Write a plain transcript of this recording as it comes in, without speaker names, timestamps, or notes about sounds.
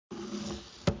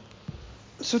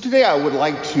So today I would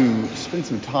like to spend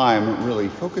some time really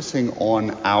focusing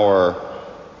on our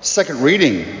second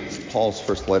reading of Paul's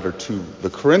first letter to the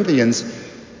Corinthians,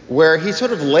 where he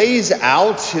sort of lays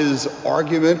out his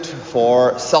argument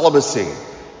for celibacy,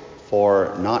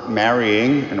 for not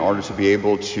marrying in order to be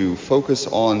able to focus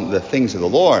on the things of the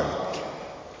Lord.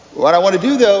 What I want to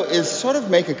do, though, is sort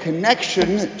of make a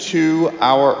connection to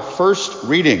our first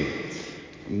reading.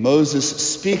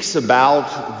 Moses speaks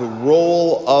about the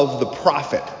role of the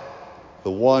prophet,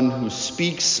 the one who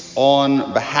speaks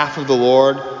on behalf of the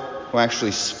Lord, who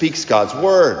actually speaks God's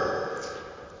word.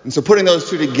 And so putting those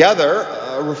two together,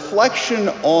 a reflection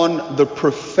on the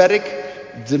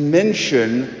prophetic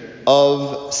dimension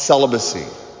of celibacy.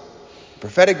 The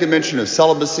prophetic dimension of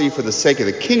celibacy for the sake of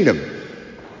the kingdom.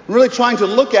 I'm really trying to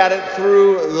look at it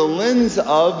through the lens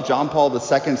of John Paul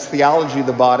II's theology of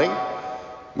the body,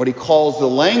 what he calls the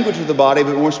language of the body,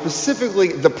 but more specifically,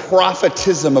 the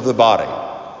prophetism of the body.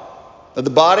 That the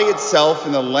body itself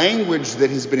and the language that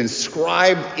has been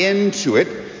inscribed into it,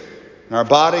 in our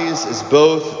bodies as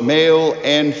both male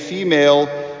and female,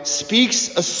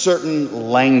 speaks a certain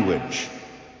language.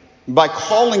 By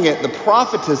calling it the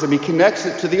prophetism, he connects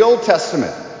it to the Old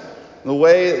Testament. The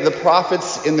way the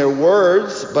prophets in their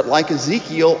words, but like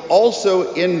Ezekiel,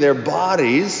 also in their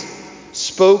bodies,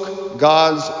 spoke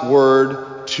God's word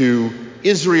to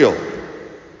Israel.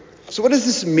 So what does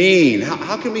this mean?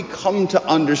 How can we come to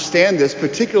understand this,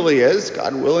 particularly as,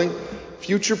 God willing,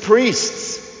 future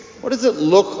priests? What does it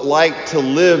look like to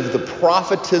live the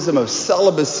prophetism of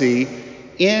celibacy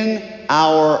in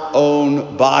our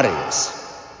own bodies?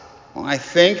 Well, I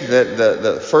think that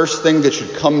the first thing that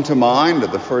should come to mind, or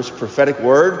the first prophetic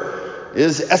word,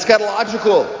 is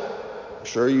eschatological. I'm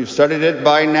sure you've studied it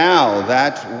by now,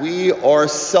 that we are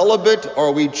celibate,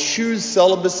 or we choose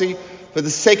celibacy for the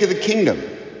sake of the kingdom.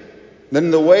 Then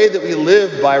the way that we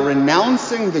live by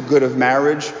renouncing the good of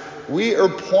marriage, we are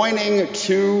pointing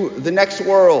to the next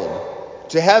world,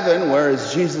 to heaven, where,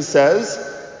 as Jesus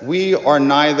says, we are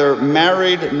neither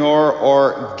married nor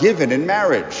are given in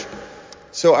marriage.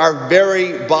 So our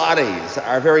very bodies,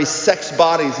 our very sex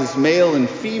bodies as male and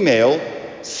female,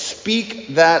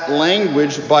 speak that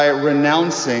language by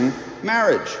renouncing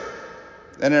marriage.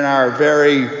 And in our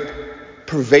very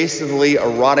pervasively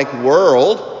erotic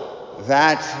world,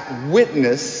 that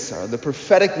witness, or the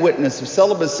prophetic witness of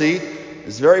celibacy,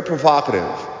 is very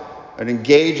provocative. It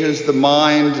engages the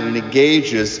mind and it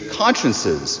engages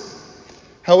consciences.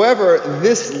 However,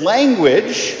 this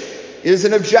language is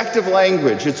an objective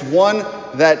language. It's one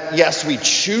that, yes, we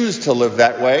choose to live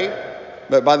that way,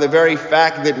 but by the very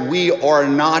fact that we are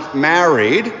not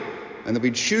married, and that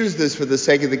we choose this for the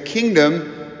sake of the kingdom,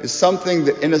 is something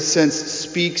that, in a sense,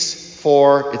 speaks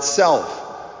for itself.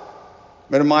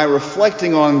 But in my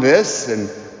reflecting on this, and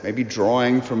maybe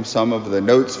drawing from some of the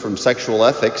notes from sexual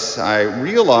ethics, I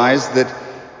realized that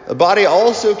the body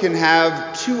also can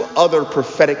have two other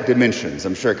prophetic dimensions.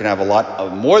 I'm sure it can have a lot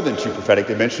of more than two prophetic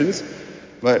dimensions,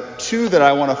 but two that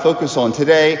I want to focus on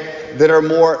today that are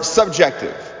more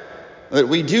subjective. That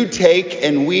we do take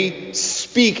and we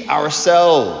speak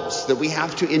ourselves, that we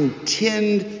have to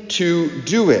intend to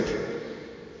do it.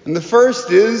 And the first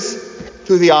is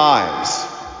through the eyes.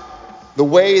 The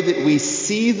way that we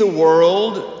see the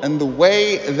world and the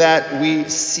way that we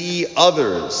see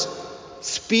others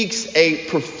speaks a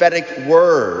prophetic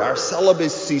word. Our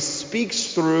celibacy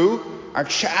speaks through, our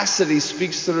chastity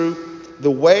speaks through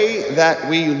the way that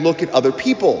we look at other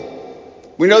people.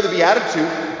 We know the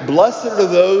Beatitude, blessed are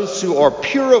those who are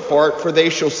pure of heart, for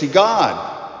they shall see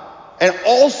God. And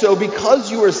also, because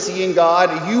you are seeing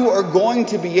God, you are going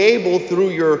to be able, through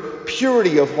your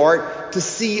purity of heart, to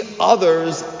see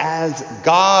others as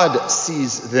God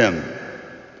sees them.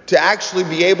 To actually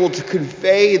be able to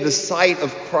convey the sight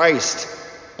of Christ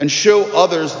and show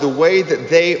others the way that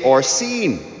they are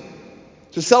seen.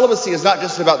 So celibacy is not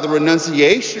just about the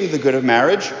renunciation of the good of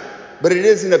marriage, but it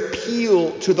is an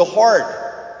appeal to the heart.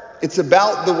 It's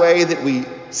about the way that we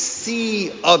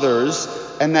see others,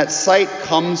 and that sight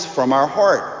comes from our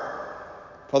heart.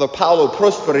 Father Paolo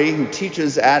Prosperi, who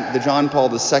teaches at the John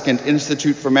Paul II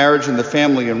Institute for Marriage and the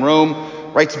Family in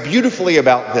Rome, writes beautifully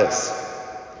about this,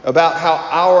 about how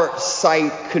our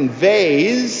sight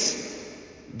conveys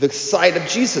the sight of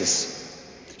Jesus.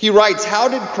 He writes, how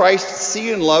did Christ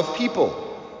see and love people?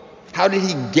 How did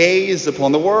he gaze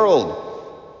upon the world?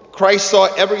 Christ saw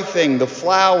everything, the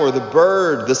flower, the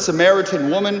bird, the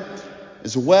Samaritan woman,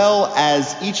 as well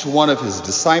as each one of his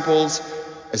disciples,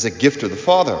 as a gift of the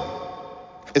Father.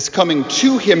 It's coming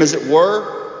to him, as it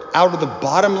were, out of the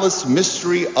bottomless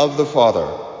mystery of the Father.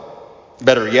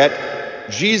 Better yet,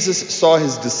 Jesus saw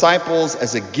his disciples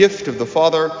as a gift of the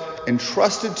Father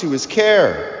entrusted to his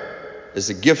care, as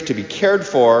a gift to be cared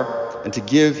for and to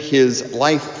give his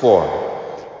life for.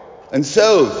 And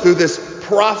so, through this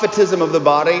prophetism of the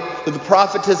body, through the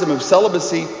prophetism of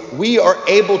celibacy, we are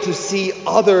able to see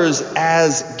others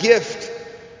as gift.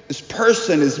 This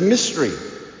person is mystery,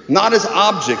 not as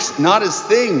objects, not as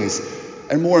things,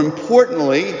 and more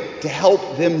importantly, to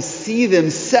help them see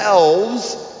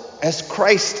themselves as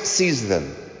Christ sees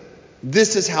them.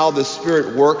 This is how the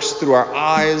Spirit works through our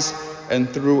eyes and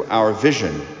through our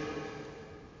vision.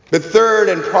 But third,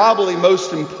 and probably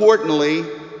most importantly,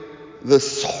 the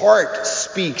heart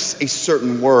speaks a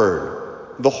certain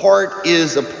word. The heart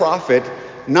is a prophet,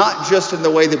 not just in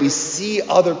the way that we see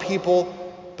other people,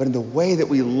 but in the way that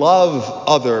we love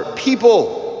other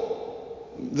people.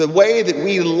 The way that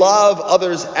we love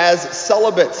others as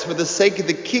celibates for the sake of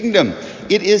the kingdom.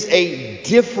 It is a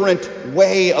different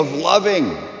way of loving.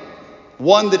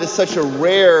 One that is such a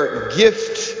rare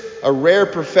gift, a rare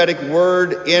prophetic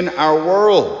word in our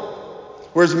world.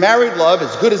 Whereas married love,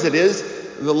 as good as it is,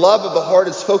 the love of the heart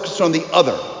is focused on the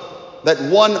other,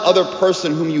 that one other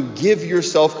person whom you give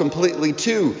yourself completely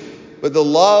to. But the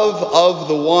love of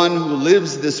the one who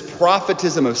lives this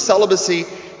prophetism of celibacy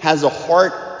has a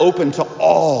heart open to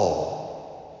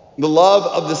all. The love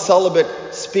of the celibate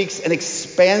speaks an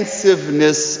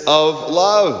expansiveness of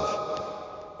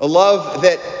love, a love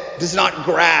that does not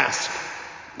grasp,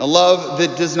 a love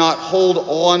that does not hold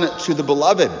on to the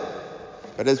beloved.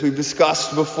 But as we've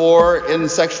discussed before in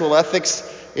sexual ethics,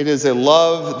 it is a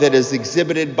love that is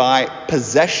exhibited by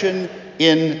possession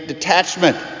in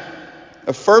detachment,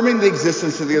 affirming the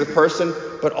existence of the other person,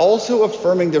 but also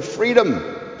affirming their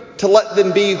freedom to let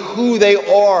them be who they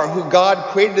are, who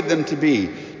God created them to be,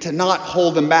 to not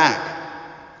hold them back.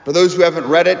 For those who haven't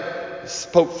read it,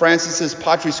 Pope Francis's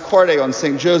Patris Corde on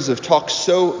St. Joseph talks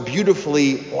so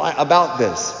beautifully about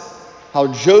this,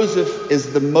 how Joseph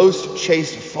is the most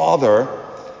chaste father,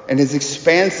 and his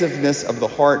expansiveness of the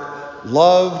heart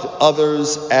loved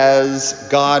others as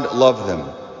God loved them,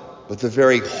 with the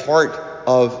very heart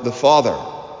of the Father,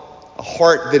 a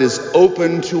heart that is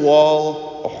open to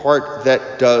all, a heart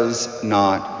that does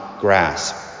not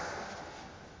grasp.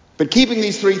 But keeping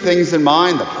these three things in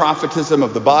mind, the prophetism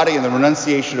of the body and the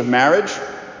renunciation of marriage,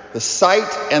 the sight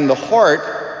and the heart,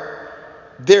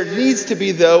 there needs to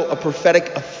be, though, a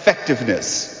prophetic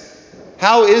effectiveness.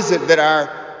 How is it that our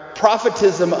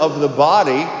prophetism of the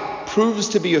body proves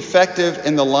to be effective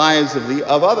in the lives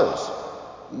of others?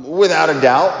 Without a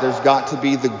doubt, there's got to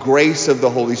be the grace of the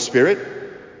Holy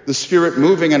Spirit, the Spirit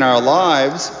moving in our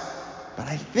lives. But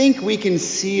I think we can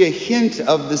see a hint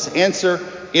of this answer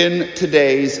in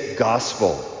today's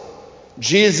gospel.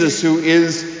 Jesus, who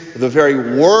is the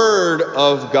very Word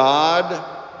of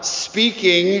God,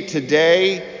 speaking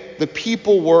today, the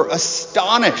people were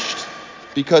astonished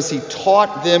because he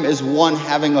taught them as one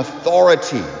having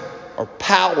authority or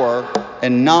power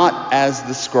and not as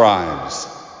the scribes.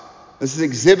 This is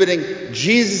exhibiting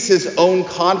Jesus' own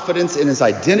confidence in his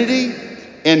identity,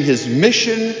 in his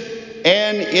mission,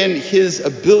 and in his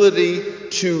ability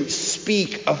to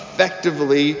speak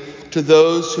effectively to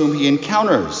those whom he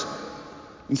encounters.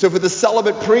 And so for the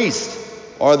celibate priest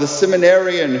or the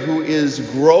seminarian who is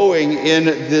growing in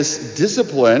this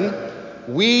discipline,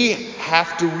 we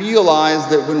have to realize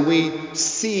that when we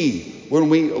see, when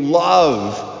we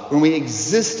love, when we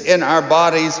exist in our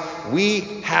bodies, we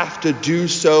have to do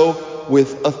so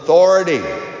with authority.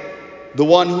 The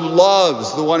one who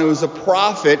loves, the one who is a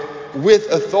prophet,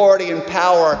 with authority and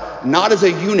power, not as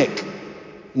a eunuch,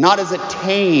 not as a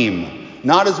tame,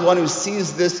 not as one who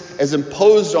sees this as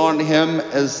imposed on him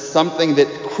as something that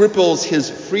cripples his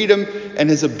freedom and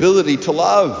his ability to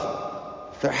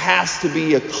love. There has to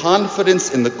be a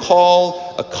confidence in the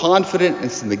call, a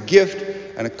confidence in the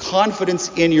gift, and a confidence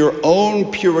in your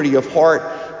own purity of heart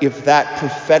if that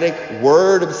prophetic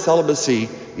word of celibacy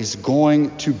is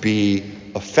going to be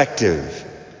effective.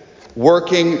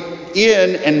 Working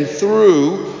in and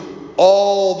through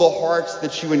all the hearts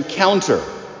that you encounter.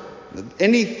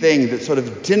 Anything that sort of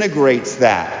denigrates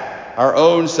that, our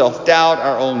own self-doubt,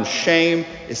 our own shame,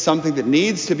 is something that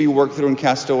needs to be worked through and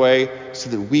cast away so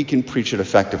that we can preach it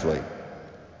effectively.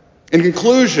 In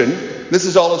conclusion, this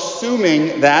is all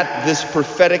assuming that this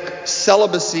prophetic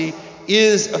celibacy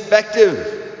is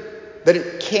effective, that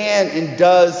it can and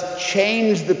does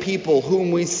change the people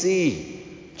whom we see,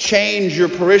 change your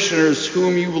parishioners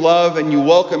whom you love and you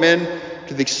welcome in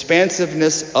to the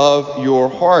expansiveness of your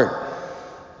heart.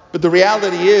 But the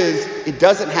reality is, it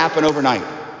doesn't happen overnight.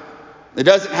 It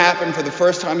doesn't happen for the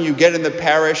first time you get in the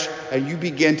parish and you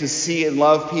begin to see and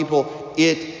love people.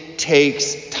 It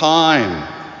takes time.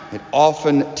 It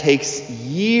often takes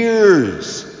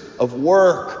years of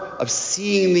work, of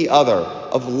seeing the other,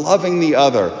 of loving the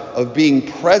other, of being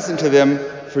present to them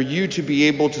for you to be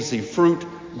able to see fruit,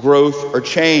 growth, or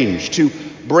change, to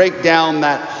break down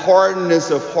that hardness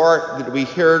of heart that we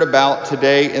heard about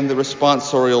today in the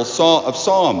responsorial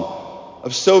psalm,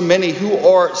 of so many who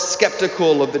are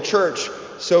skeptical of the church,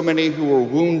 so many who are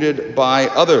wounded by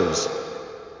others.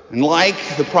 And like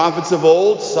the prophets of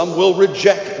old, some will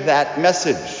reject that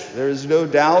message. There is no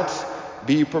doubt.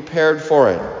 Be prepared for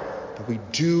it. But we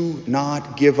do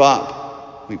not give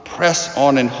up. We press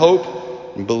on in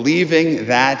hope and believing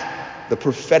that the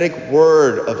prophetic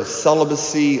word of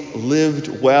celibacy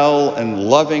lived well and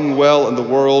loving well in the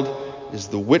world is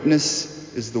the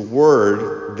witness, is the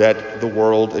word that the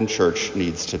world and church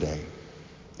needs today.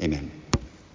 Amen.